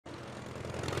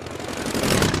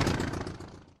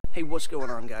Hey, what's going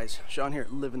on, guys? Sean here,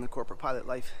 living the corporate pilot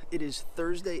life. It is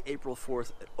Thursday, April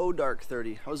 4th at dark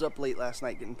 30. I was up late last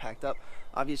night getting packed up.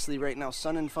 Obviously, right now,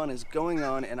 Sun and Fun is going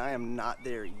on, and I am not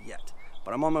there yet.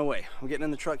 But I'm on my way. I'm getting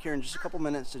in the truck here in just a couple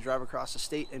minutes to drive across the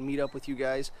state and meet up with you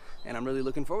guys, and I'm really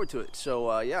looking forward to it.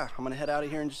 So, yeah, I'm going to head out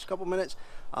of here in just a couple minutes.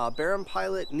 Baron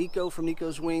Pilot, Niko from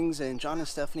Niko's Wings, and John and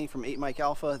Stephanie from 8 Mike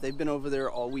Alpha, they've been over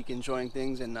there all week enjoying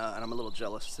things, and I'm a little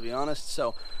jealous, to be honest.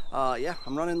 So, yeah,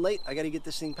 I'm running late. I got to get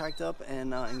this thing packed up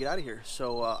and get out of here.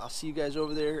 So, I'll see you guys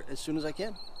over there as soon as I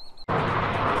can.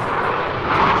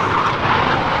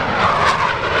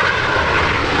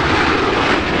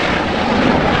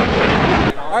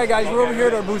 All right, guys, we're over here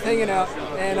at our booth hanging out,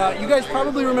 and you guys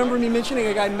probably remember me mentioning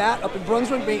a guy, Matt, up at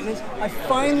Brunswick Maintenance. I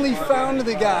finally found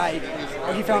the guy,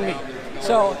 or he found me.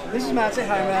 So, this is Matt. Say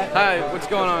hi, Matt. Hi, what's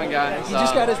going on, guys? He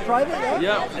just got his private, right?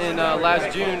 Yep, in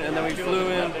last June, and then we flew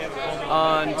in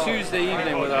on Tuesday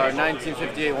evening with our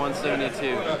 1958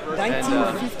 172.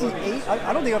 1958?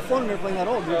 I don't think I've flown an airplane that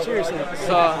old, dude, seriously.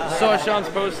 Saw Sean's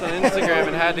post on Instagram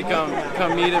and had to come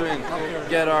meet him and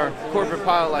get our corporate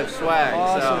pilot life swag.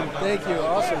 Awesome, so. Thank you,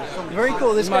 awesome. Very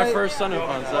cool. This is my first Sun and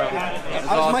Fun, so it's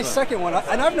awesome. My second one,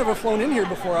 and I've never flown in here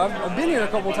before. I've been here a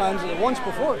couple times, once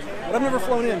before, but I've never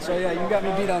flown in, so yeah, you got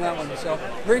me beat on that one. So,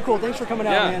 very cool. Thanks for coming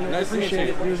out, man. Nice appreciate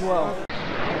it. You as well.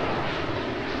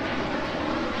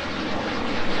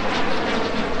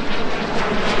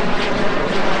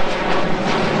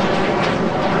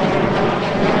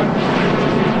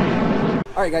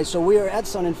 All right, guys, so we are at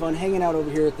Sun and Fun, hanging out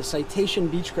over here at the Citation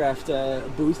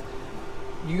Beechcraft booth.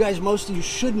 You guys, most of you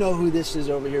should know who this is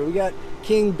over here. We got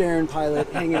King Baron Pilot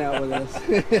hanging out with us.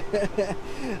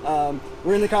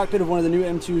 We're in the cockpit of one of the new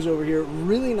M2s over here.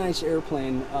 Really nice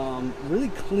airplane, really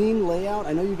clean layout.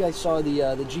 I know you guys saw the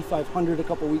G500 a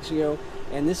couple weeks ago,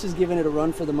 and this is giving it a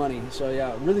run for the money. So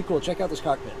yeah, really cool. Check out this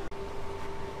cockpit.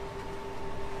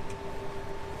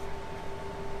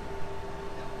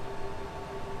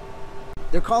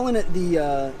 They're calling it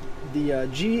the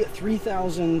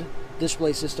G3000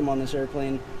 display system on this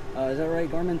airplane. Is that right?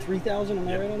 Garmin 3000? Am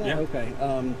I right on that? Yeah.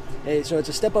 Okay. So it's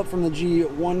a step up from the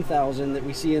G1000 that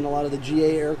we see in a lot of the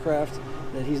GA aircraft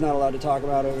that he's not allowed to talk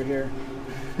about over here.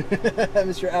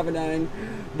 Mr. Avenine.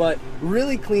 But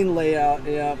really clean layout.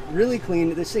 Yeah, really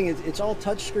clean. This thing, it's all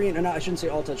touchscreen. Or no, I shouldn't say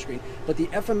all touchscreen. But the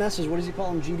FMSs, what does he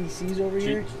call them? GDCs over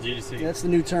here? GDC. Yeah, that's the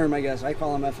new term, I guess. I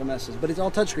call them FMSs. But it's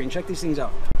all touchscreen. Check these things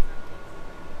out.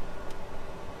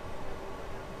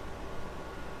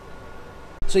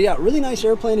 So yeah, really nice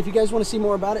airplane. If you guys want to see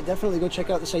more about it, definitely go check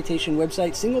out the Citation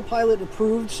website. Single pilot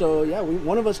approved, so yeah,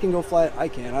 one of us can go fly it. I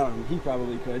can, I don't know, he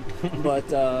probably could.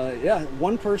 But yeah,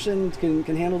 one person can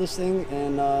handle this thing,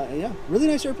 and yeah, really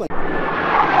nice airplane.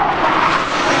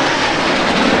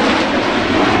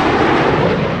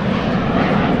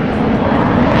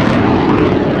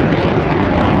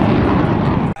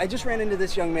 I just ran into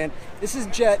this young man. This is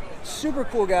Jet, super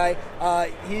cool guy.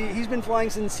 He's been flying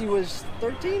since he was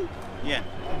 13? Yeah.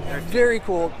 Very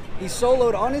cool. He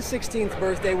soloed on his 16th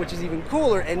birthday, which is even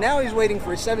cooler, and now he's waiting for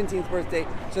his 17th birthday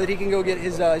so that he can go get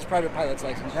his private pilot's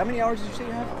license. How many hours did you say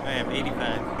you have? I have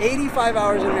 85. 85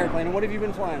 hours in an airplane, and what have you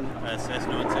been flying?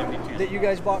 Cessna 172. That you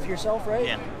guys bought for yourself, right?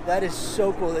 Yeah. That is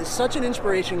so cool. It's such an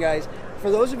inspiration, guys.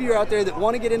 For those of you out there that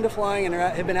want to get into flying and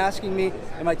have been asking me,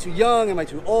 am I too young, am I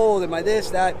too old, am I this,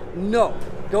 that? No.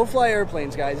 Go fly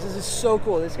airplanes, guys. This is so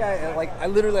cool. This guy, like, I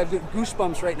literally have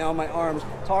goosebumps right now on my arms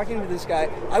talking to this guy.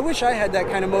 I wish I had that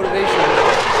kind of motivation.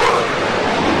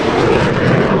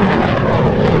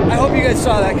 I hope you guys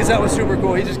saw that, because that was super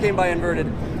cool. He just came by inverted.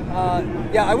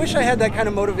 Yeah, I wish I had that kind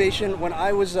of motivation when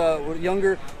I was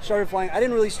younger, started flying. I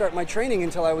didn't really start my training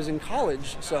until I was in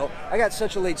college, so I got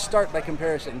such a late start by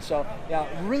comparison. So yeah,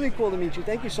 really cool to meet you.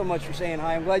 Thank you so much for saying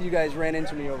hi. I'm glad you guys ran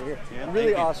into me over here. Yeah,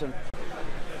 really awesome.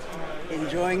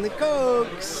 Enjoying the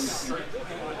Cokes.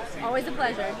 Always a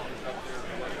pleasure.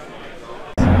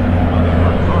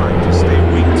 To stay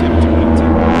wingtip to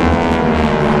wingtip.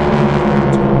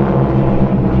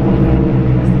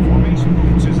 As the formation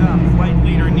moves up, flight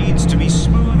leader needs to be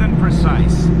smooth and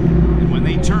precise. And when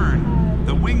they turn,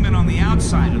 the wingman on the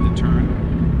outside of the turn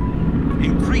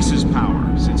increases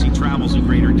power since he travels a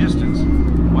greater distance,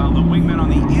 while the wingman on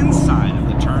the inside of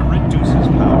the turn reduces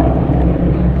power.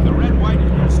 The red, white,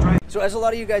 and blue stripe. So as a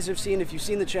lot of you guys have seen, if you've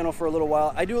seen the channel for a little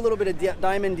while, I do a little bit of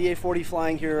Diamond DA-40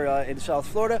 flying here in South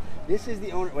Florida. This is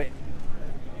the owner,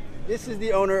 this is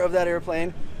the owner of that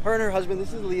airplane. Her and her husband,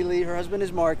 this is Lily, her husband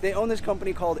is Mark. They own this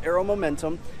company called Aero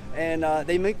Momentum. and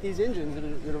they make these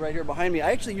engines that are right here behind me.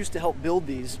 I actually used to help build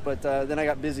these, but then I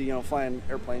got busy, flying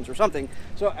airplanes or something,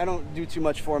 so I don't do too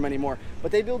much for them anymore.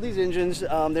 But they build these engines.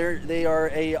 They are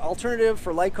a alternative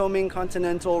for Lycoming,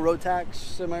 Continental,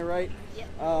 Rotax. Am I right?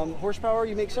 Yep. Horsepower,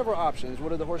 you make several options.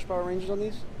 What are the horsepower ranges on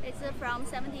these? It's from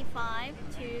 75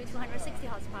 to 260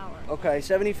 horsepower. Okay,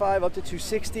 75 up to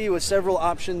 260 with several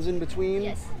options in between?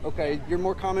 Yes. Okay, your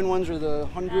more common ones are the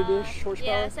 100-ish horsepower?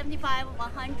 Yeah, 75,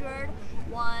 100,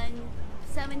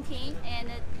 170, and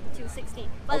 260.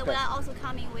 But we are also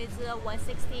coming with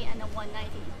 160 and 190.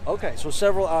 Okay, so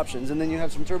several options, and then you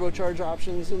have some turbocharged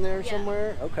options in there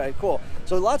somewhere? Okay, cool.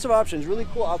 So lots of options, really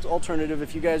cool alternative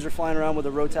if you guys are flying around with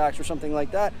a Rotax or something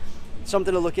like that.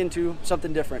 Something to look into,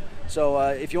 something different. So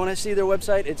if you want to see their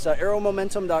website, it's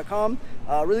aeromomentum.com.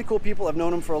 Really cool people. I've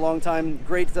known them for a long time.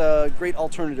 Great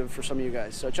alternative for some of you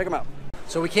guys. So check them out.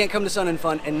 So we can't come to Sun and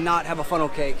Fun and not have a funnel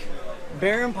cake.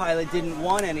 Bear and Pilot didn't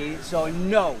want any, so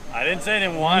no. I didn't say I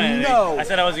didn't want it. No. I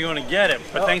said I wasn't going to get it,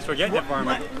 but thanks for getting it for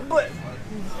me.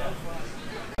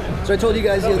 So I told you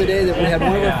guys the other day that we had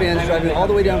one of our fans driving all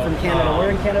the way down from Canada.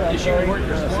 Where in Canada? I'm sorry.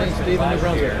 St. Stephen, New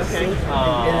Brunswick. Okay.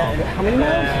 How many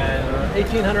miles?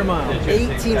 1,800 miles.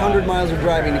 1,800 miles of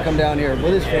driving to come down here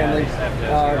with his family.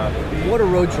 What a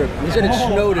road trip. He said it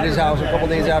snowed at his house a couple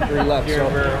days after he left. So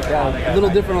yeah, a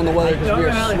little different on the weather because we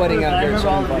are sweating out here.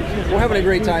 So we're having a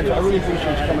great time. So I really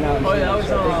appreciate you coming out. And thank you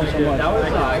so much. Appreciate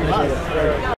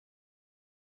it.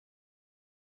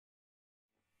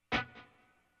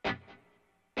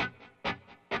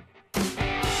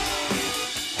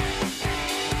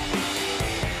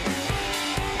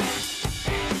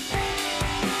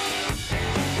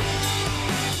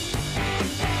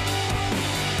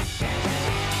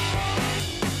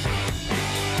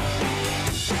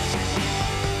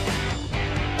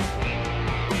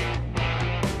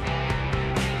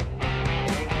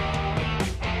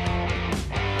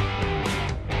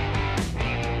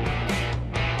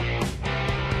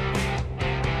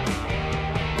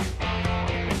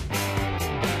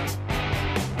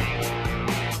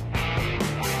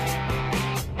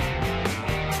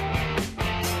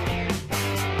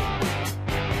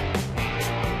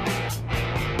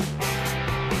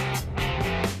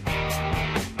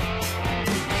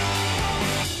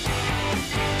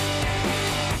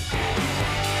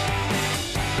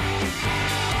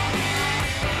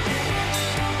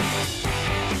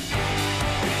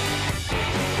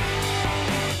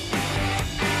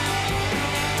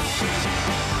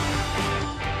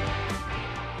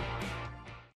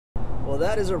 Well,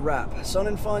 that is a wrap. Sun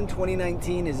and Fun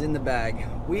 2019 is in the bag.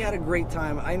 We had a great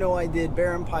time. I know I did.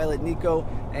 Bear and Pilot, Niko,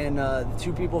 and the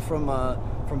two people from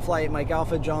Flight, Mike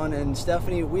Alpha, John, and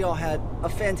Stephanie. We all had a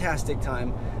fantastic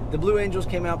time. The Blue Angels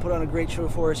came out, put on a great show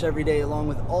for us every day, along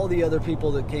with all the other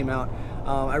people that came out.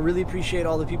 I really appreciate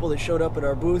all the people that showed up at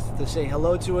our booth to say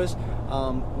hello to us.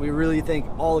 We really thank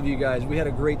all of you guys. We had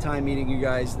a great time meeting you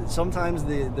guys. Sometimes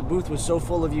the booth was so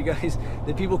full of you guys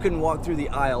that people couldn't walk through the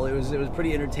aisle. It was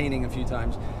pretty entertaining a few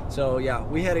times. So yeah,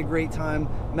 we had a great time.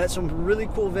 Met some really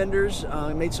cool vendors.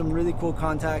 Made some really cool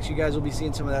contacts. You guys will be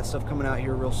seeing some of that stuff coming out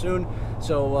here real soon.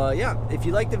 So yeah, if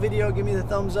you liked the video, give me the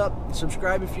thumbs up.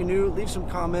 Subscribe if you're new. Leave some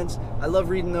comments. I love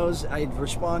reading those. I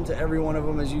respond to every one of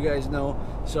them, as you guys know.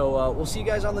 So we'll see you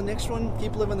guys on the next one.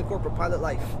 Keep living the corporate pilot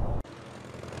life.